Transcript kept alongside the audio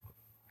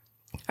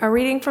A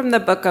reading from the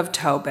book of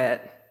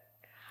Tobit.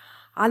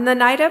 On the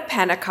night of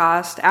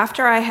Pentecost,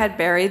 after I had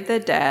buried the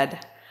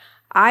dead,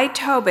 I,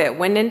 Tobit,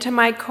 went into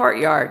my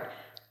courtyard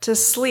to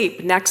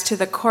sleep next to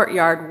the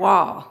courtyard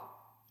wall.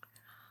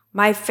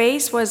 My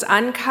face was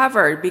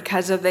uncovered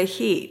because of the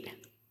heat.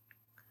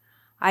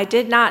 I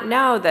did not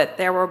know that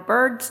there were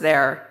birds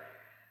there,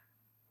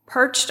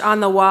 perched on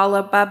the wall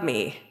above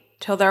me,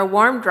 till their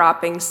warm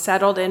droppings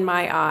settled in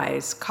my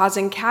eyes,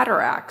 causing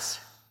cataracts.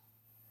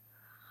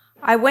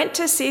 I went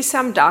to see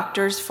some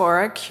doctors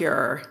for a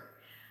cure,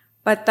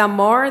 but the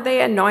more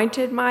they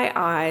anointed my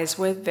eyes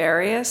with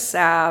various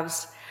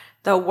salves,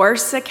 the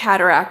worse the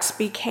cataracts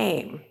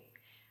became,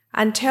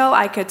 until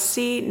I could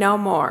see no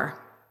more.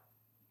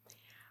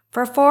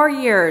 For 4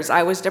 years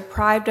I was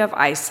deprived of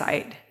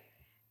eyesight,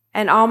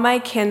 and all my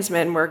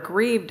kinsmen were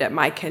grieved at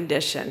my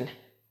condition.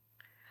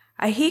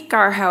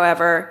 Ahikar,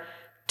 however,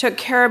 took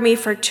care of me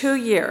for 2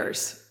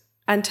 years,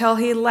 until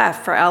he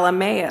left for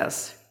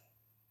Elemaus.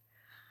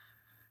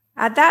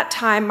 At that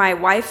time, my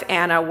wife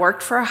Anna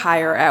worked for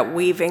hire at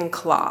weaving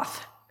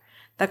cloth,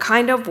 the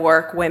kind of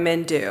work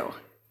women do.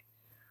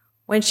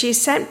 When she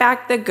sent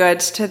back the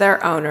goods to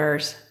their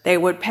owners, they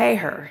would pay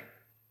her.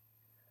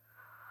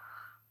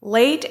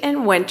 Late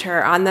in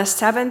winter, on the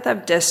 7th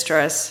of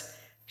Distress,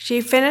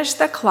 she finished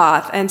the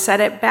cloth and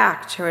sent it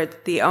back to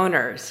the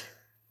owners.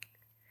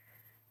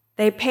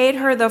 They paid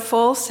her the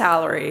full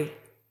salary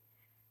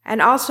and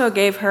also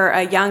gave her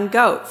a young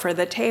goat for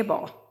the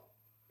table.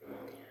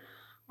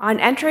 On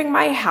entering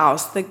my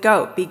house, the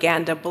goat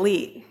began to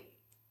bleat.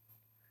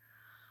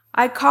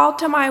 I called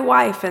to my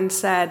wife and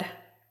said,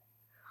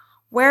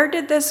 "Where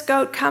did this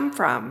goat come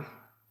from?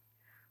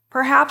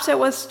 Perhaps it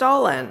was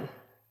stolen.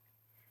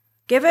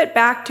 Give it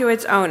back to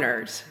its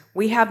owners.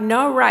 We have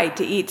no right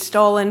to eat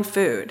stolen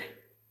food."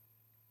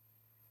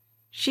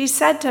 She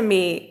said to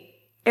me,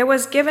 "It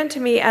was given to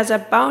me as a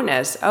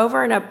bonus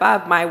over and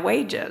above my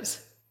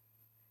wages."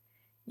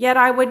 Yet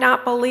I would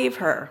not believe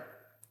her,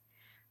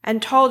 and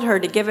told her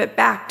to give it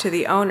back to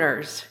the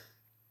owners.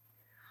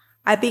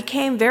 I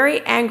became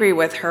very angry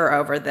with her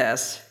over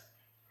this.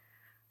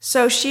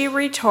 So she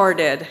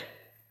retorted,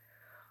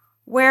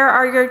 "Where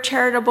are your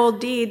charitable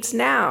deeds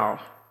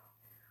now?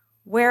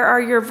 Where are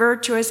your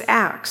virtuous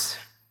acts?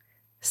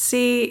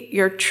 See,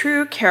 your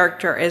true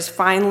character is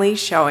finally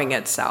showing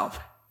itself."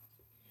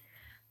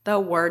 The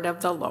word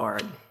of the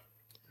Lord.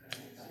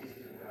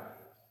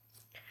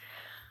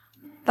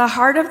 The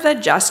heart of the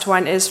just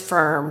one is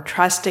firm,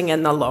 trusting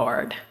in the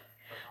Lord.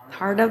 The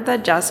heart of the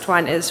just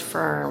one is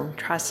firm,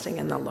 trusting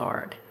in the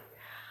Lord.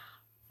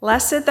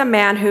 Blessed the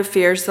man who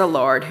fears the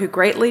Lord, who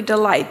greatly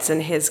delights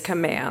in his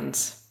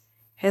commands.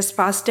 His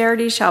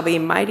posterity shall be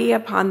mighty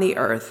upon the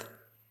earth.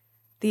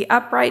 The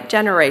upright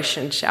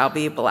generation shall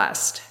be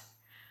blessed.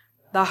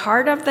 The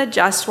heart of the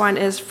just one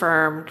is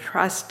firm,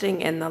 trusting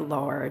in the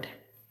Lord.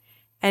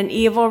 An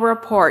evil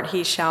report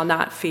he shall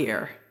not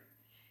fear.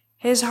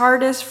 His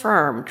heart is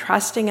firm,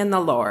 trusting in the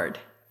Lord.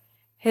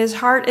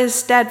 His heart is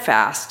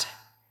steadfast.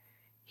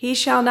 He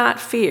shall not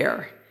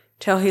fear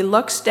till he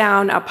looks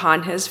down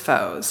upon his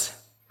foes.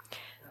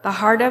 The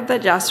heart of the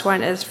just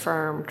one is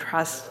firm,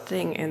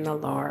 trusting in the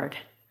Lord.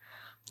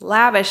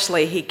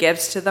 Lavishly he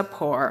gives to the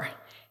poor.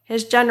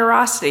 His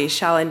generosity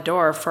shall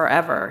endure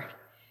forever.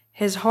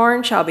 His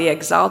horn shall be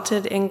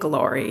exalted in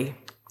glory.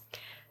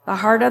 The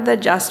heart of the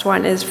just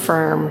one is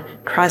firm,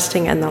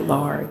 trusting in the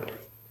Lord.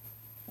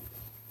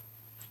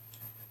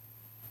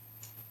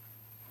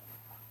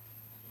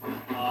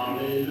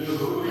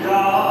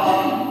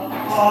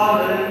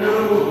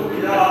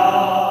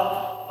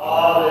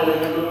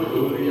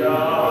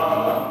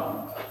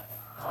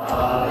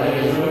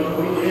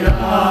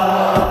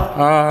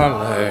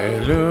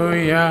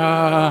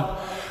 Alleluia,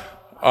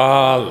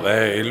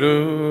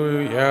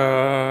 alleluia.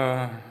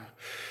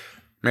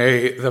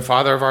 May the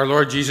Father of our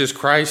Lord Jesus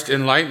Christ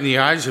enlighten the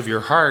eyes of your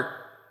heart,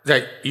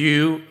 that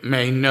you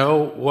may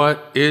know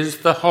what is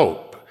the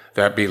hope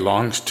that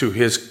belongs to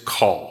his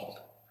call.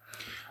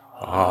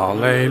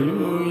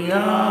 Alleluia,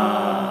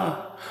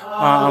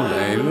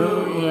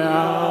 alleluia,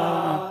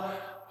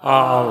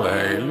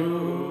 alleluia.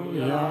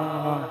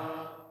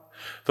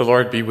 The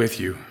Lord be with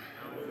you.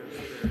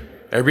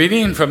 A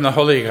reading from the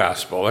Holy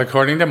Gospel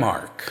according to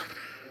Mark.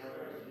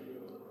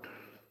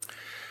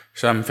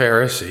 Some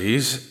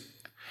Pharisees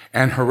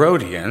and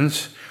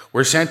Herodians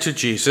were sent to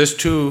Jesus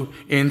to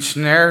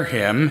ensnare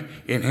him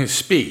in his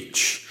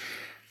speech.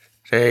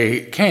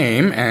 They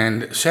came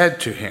and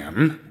said to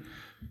him,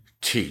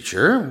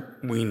 "Teacher,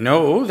 we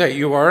know that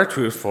you are a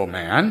truthful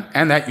man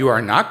and that you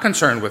are not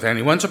concerned with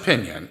anyone's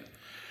opinion.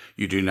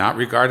 You do not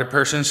regard a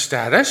person's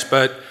status,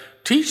 but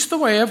teach the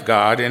way of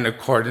God in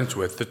accordance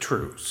with the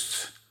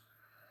truths.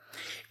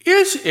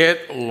 Is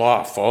it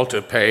lawful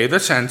to pay the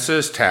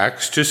census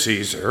tax to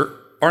Caesar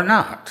or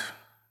not?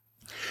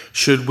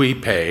 Should we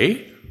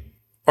pay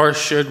or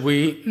should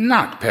we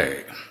not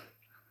pay?"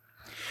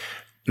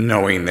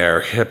 Knowing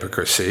their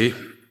hypocrisy,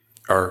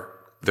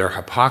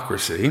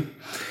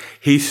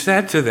 he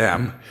said to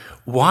them,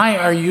 "Why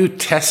are you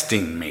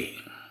testing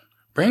me?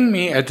 Bring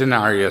me a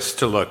denarius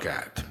to look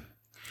at."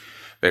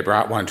 They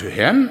brought one to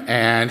him,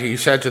 and he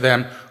said to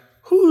them,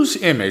 "Whose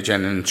image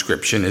and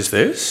inscription is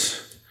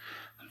this?"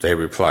 They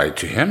replied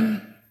to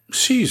him,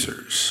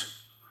 "Caesar's."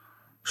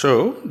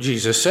 So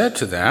Jesus said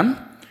to them,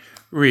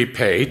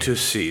 "Repay to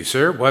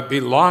Caesar what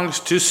belongs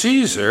to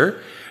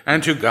Caesar,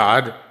 and to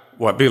God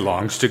what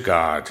belongs to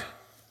God."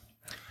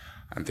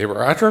 And they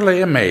were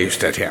utterly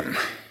amazed at him.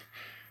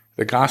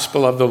 The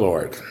Gospel of the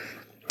Lord.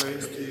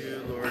 Praise to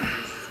you, Lord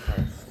Jesus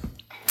Christ.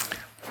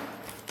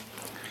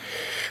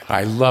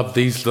 I love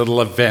these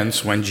little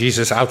events when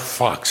Jesus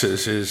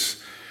outfoxes his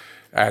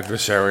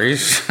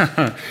adversaries.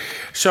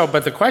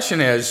 But the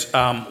question is,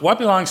 what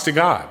belongs to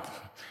God?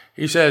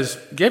 He says,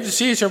 give to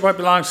Caesar what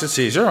belongs to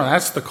Caesar, and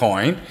that's the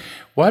coin.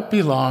 What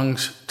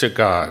belongs to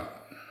God?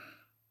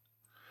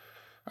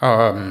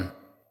 The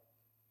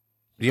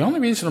only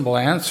reasonable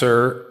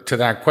answer to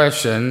that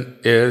question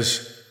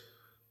is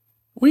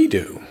we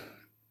do.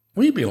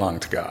 We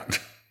belong to God.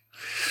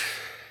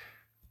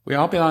 We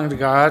all belong to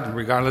God,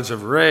 regardless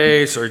of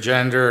race or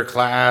gender,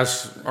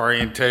 class,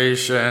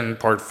 orientation,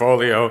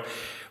 portfolio.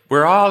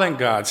 We're all in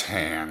God's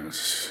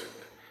hands.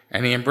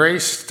 And he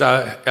embraces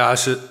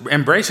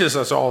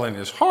us all in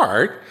his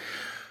heart.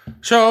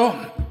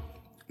 So,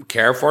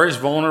 care for his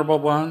vulnerable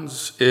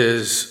ones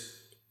is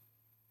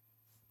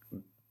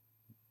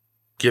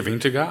giving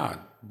to God,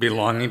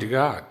 belonging to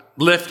God,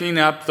 lifting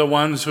up the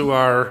ones who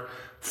are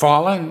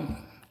fallen,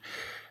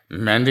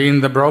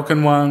 mending the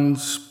broken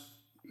ones,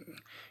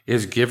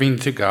 is giving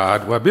to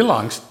God what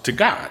belongs to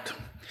God.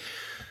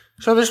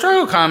 So the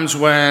struggle comes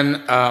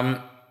when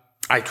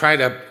I try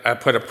to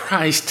put a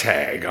price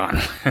tag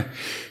on,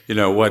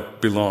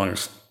 what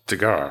belongs to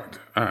God.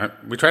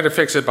 We try to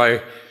fix it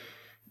by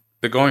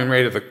the going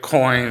rate of the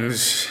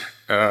coins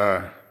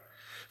that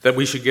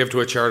we should give to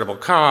a charitable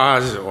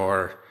cause,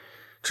 or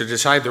to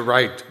decide the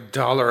right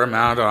dollar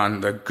amount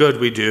on the good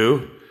we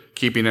do,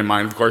 keeping in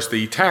mind, of course,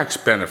 the tax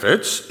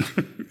benefits.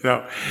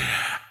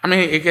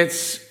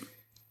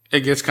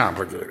 It gets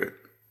complicated.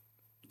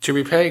 To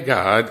repay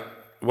God,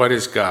 what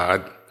is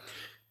God,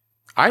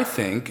 I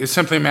think, is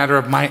simply a matter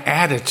of my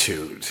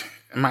attitude.